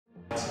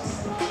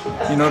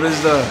You know,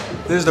 this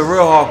is the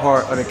real hard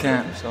part of the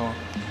camp. So.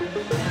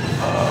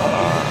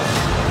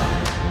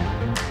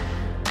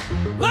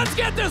 Let's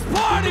get this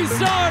party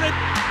started.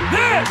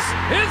 This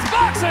is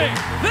boxing.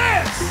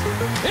 This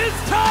is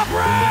Top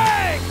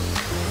Rank.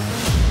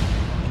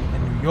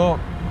 In New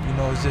York, you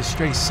know, it's just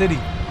straight city.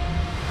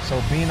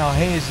 So being out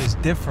here is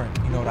just different.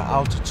 You know, the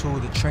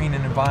altitude, the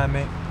training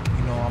environment.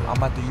 You know,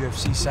 I'm at the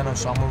UFC center,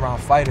 so I'm around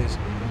fighters.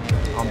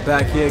 I'm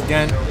back here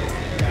again,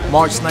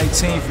 March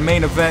 19th,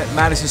 main event,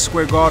 Madison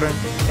Square Garden,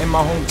 in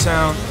my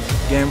hometown,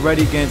 getting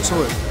ready, getting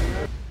to it.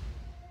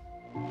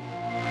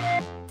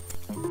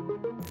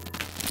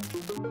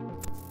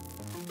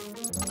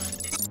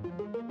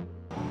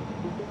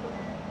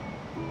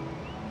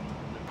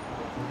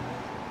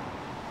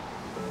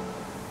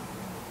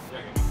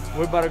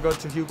 We're about to go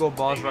to Hugo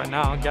Boss right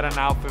now and get an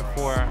outfit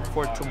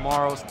for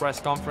tomorrow's press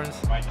conference.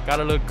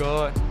 Gotta look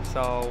good,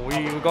 so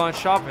we're going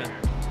shopping.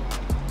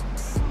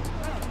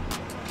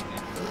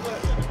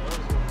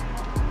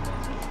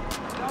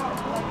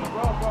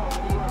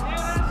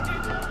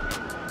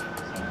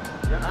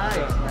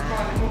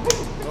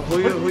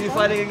 Who you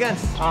fighting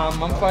against? I'm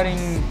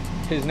fighting,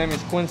 his name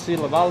is Quincy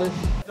LaVallais.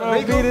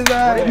 Beat his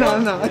ass.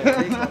 No.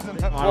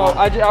 Well,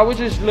 I was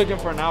just looking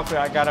for an outfit.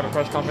 I got a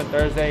press conference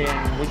Thursday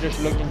and we're just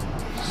looking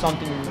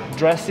something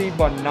dressy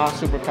but not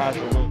super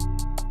casual.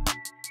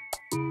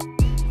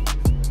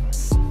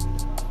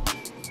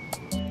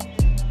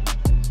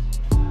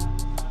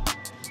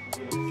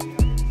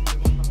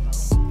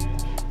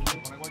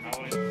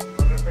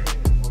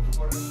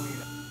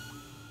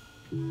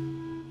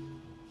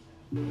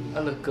 I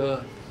look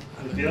good.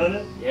 You feeling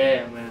it?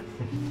 Yeah, man.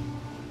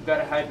 You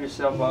gotta hype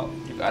yourself up.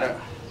 You gotta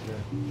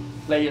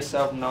let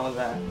yourself know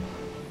that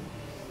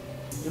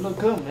you look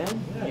good,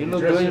 man. Yeah, you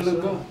look good, you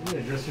look good.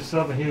 Yeah, dress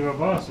yourself in Hugo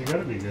Boss, you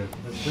gotta be good.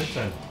 That's big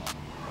time.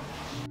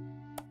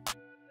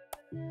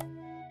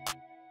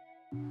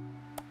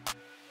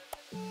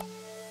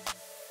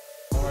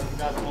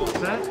 All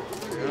set?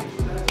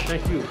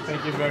 Thank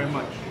you very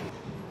much.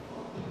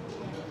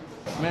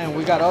 Man,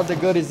 we got all the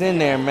goodies in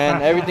there,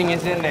 man. Everything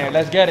is in there.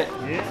 Let's get it.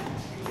 Yeah.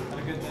 Have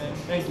a good day.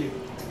 Thank you.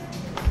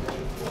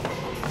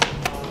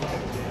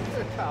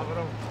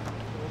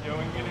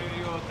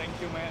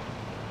 Thank you, man.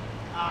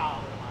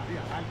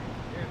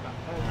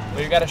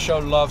 But you gotta show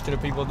love to the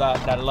people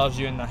that loves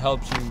you and that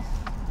helps you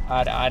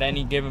at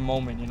any given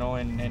moment, you know.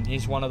 And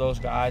he's one of those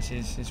guys.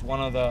 He's one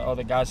of the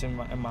other guys in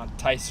my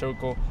tight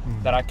circle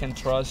that I can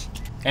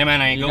trust. Hey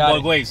man, it goes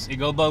both ways. It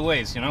goes both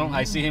ways, you know.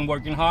 I see him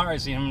working hard. I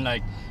see him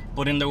like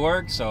put in the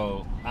work.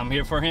 So I'm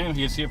here for him.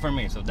 He's here for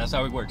me. So that's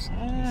how it works.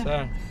 Yes,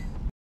 sir.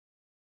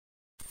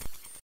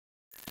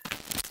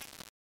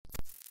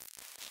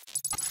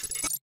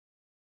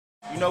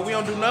 You know, we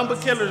don't do nothing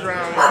but killers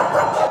around here.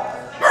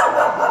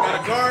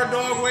 Got a guard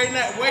dog waiting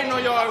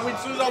on y'all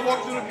as soon as I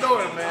walk through the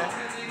door, man.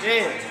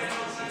 Yeah.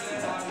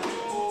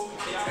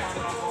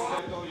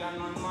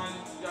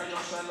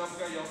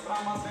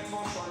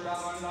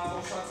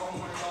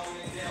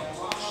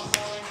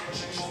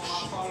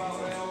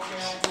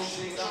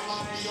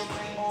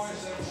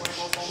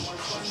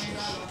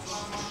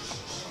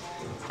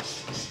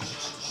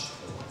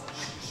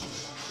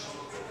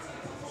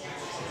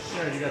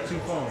 Sure, you got two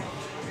phones.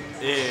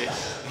 Yeah.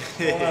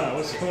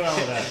 What's going on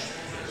with that?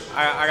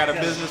 I got a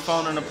business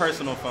phone and a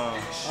personal phone.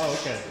 Oh,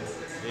 okay.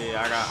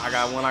 Yeah, I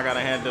got one I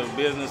gotta handle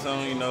business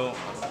on, you know,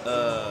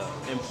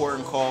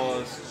 important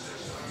calls,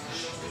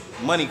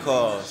 money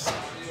calls,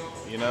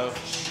 you know.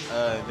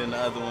 Then the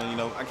other one, you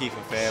know, I keep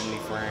for family,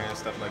 friends,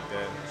 stuff like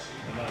that.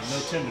 No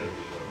Tinder?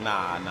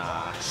 Nah.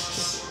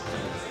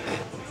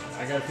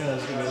 I got a feeling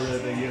it's gonna be a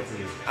really big year for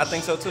you. I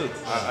think so too.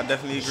 I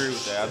definitely agree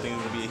with that. I think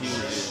it's gonna be a huge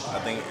year. I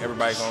think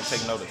everybody's gonna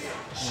take notice.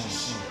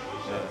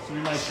 Yeah. So we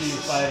might see you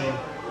fighting,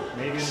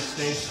 maybe in the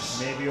States,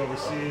 maybe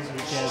overseas. We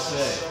can't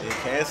say. You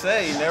can't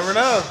say. You never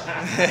know.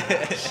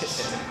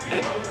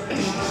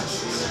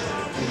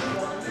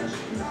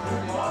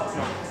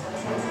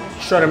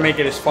 Try to make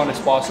it as fun as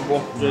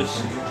possible.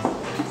 Just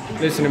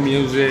listen to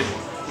music,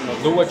 you know,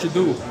 do what you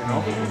do. You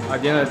know,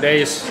 at the end of the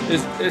day,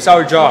 it's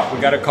our job. We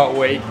gotta cut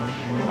weight.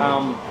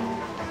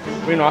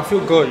 You know, I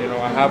feel good. You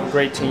know, I have a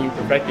great team.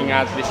 Perfecting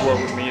athletes work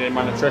with me. They're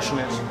my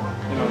nutritionists.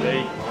 You know,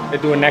 they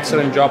do an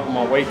excellent job on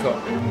my weight cut.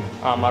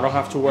 I don't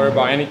have to worry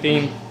about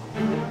anything,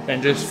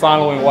 and just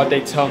following what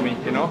they tell me.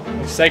 You know,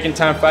 the second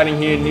time fighting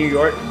here in New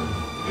York.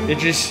 It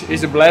just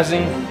is a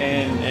blessing,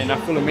 and I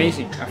feel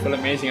amazing.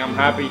 I'm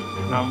happy,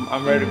 and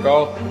I'm ready to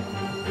go,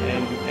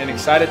 and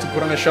excited to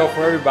put on a show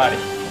for everybody.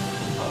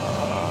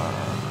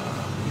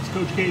 What's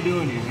Coach K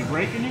doing to you? Is he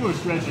breaking you or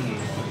stretching you?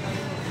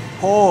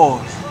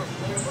 Pause.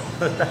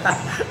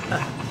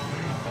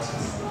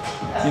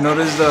 You know,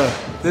 this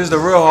is the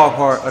real hard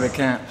part of the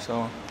camp.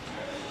 So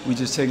we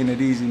just taking it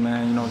easy,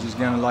 man. You know, just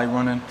getting light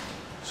running,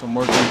 some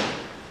working,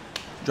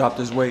 drop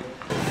this weight.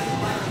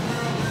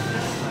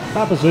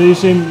 Papa, so you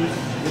seem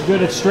you're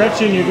good at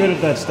stretching, you're good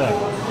at that stuff.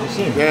 You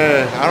seem.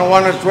 Yeah, I don't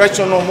want to stretch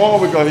him no more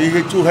because he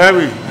get too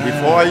heavy.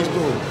 Before I used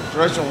to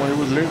stretch him when he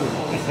was little.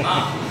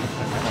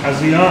 How's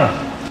the arm?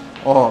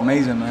 Oh,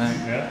 amazing, man.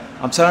 Yeah.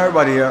 I'm telling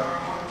everybody,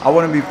 I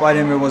wouldn't be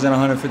fighting if it wasn't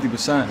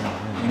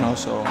 150%. You know,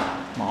 so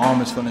my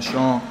arm is feeling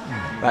strong,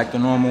 back to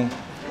normal,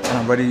 and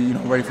I'm ready. You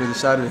know, ready for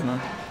this Saturday, man.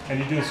 And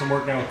you're doing some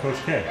work now with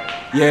Coach K.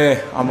 Yeah,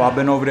 I've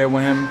been over there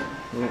with him,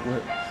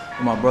 with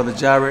my brother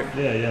Jared.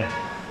 Yeah.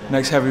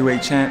 Next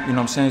heavyweight champ. You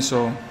know what I'm saying?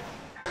 So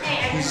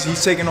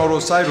he's taking all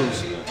those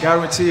titles,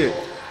 guarantee it.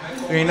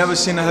 You ain't never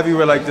seen a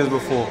heavyweight like this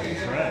before.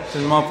 This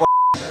is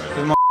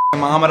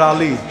Muhammad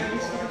Ali.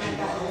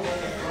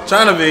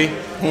 Trying to be.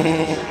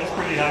 That's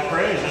pretty high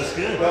praise. That's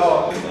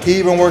good. He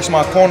even works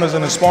my corners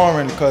in the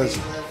sparring because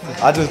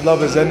I just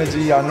love his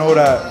energy. I know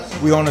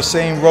that we on the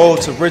same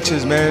road to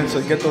riches, man,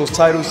 to get those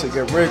titles, to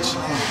get rich.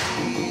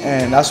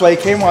 And that's why he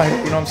came out here,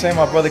 you know what I'm saying?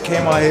 My brother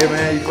came out here,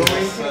 man, you feel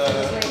me? He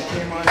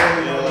came out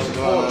here,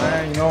 support,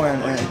 man, you know,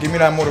 and give me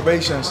that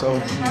motivation, so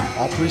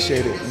I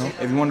appreciate it, you know?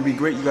 If you want to be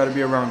great, you got to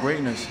be around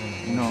greatness,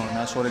 you know, and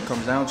that's what it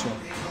comes down to.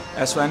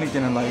 That's for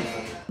anything in life.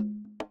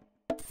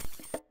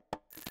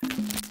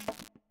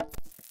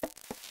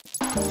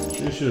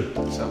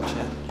 What's up,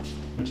 champ?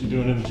 What you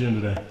doing in the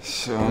gym today?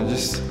 So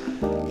just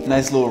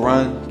nice little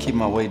run, keep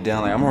my weight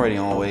down. Like I'm already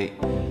on weight.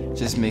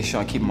 Just make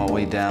sure I keep my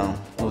weight down.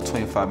 A little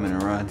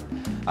 25-minute run.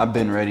 I've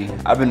been ready.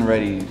 I've been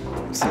ready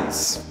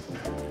since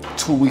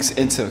 2 weeks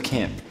into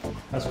camp.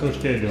 How's Coach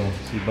K doing?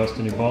 Is he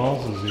busting your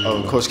balls?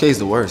 Oh, Coach K's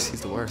the worst.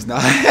 He's the worst. No,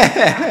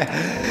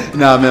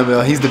 nah,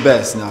 man, he's the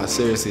best. No,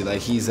 seriously, like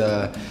he's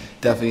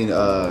definitely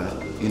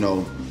you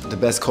know, the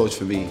best coach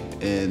for me.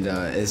 And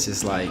it's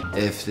just like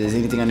if there's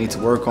anything I need to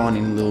work on,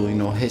 any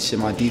little hitch in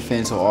my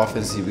defense or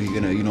offense, we're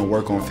gonna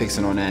work on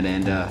fixing on that.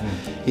 And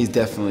he's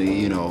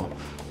definitely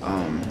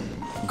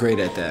great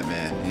at that,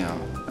 man. You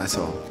know, that's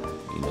all.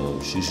 You know,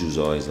 Shushu's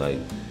always like.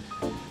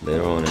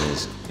 Later on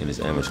in his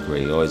amateur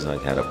career, he always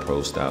like had a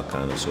pro style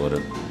kind of sort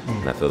of,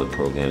 and I feel the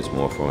pro game is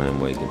more for him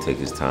where he can take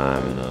his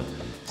time and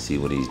see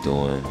what he's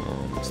doing,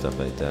 stuff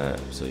like that.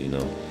 So you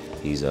know,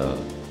 he's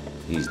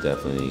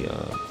definitely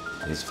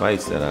his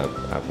fights that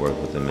I've worked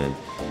with him in,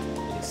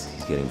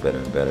 he's getting better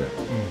and better.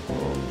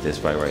 This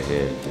fight right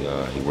here,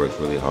 he works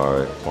really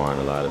hard,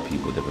 sparring a lot of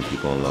people, different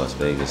people in Las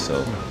Vegas.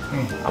 So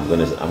I'm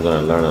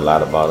gonna learn a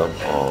lot about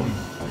him.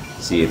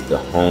 See if the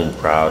home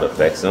crowd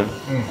affects him,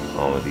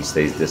 if he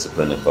stays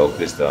disciplined and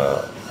focused,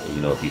 you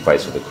know, if he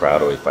fights for the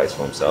crowd or he fights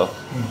for himself.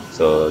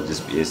 So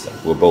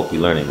we'll both be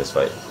learning this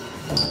fight.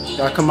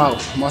 Y'all come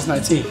out March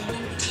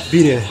 19th.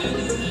 Be there.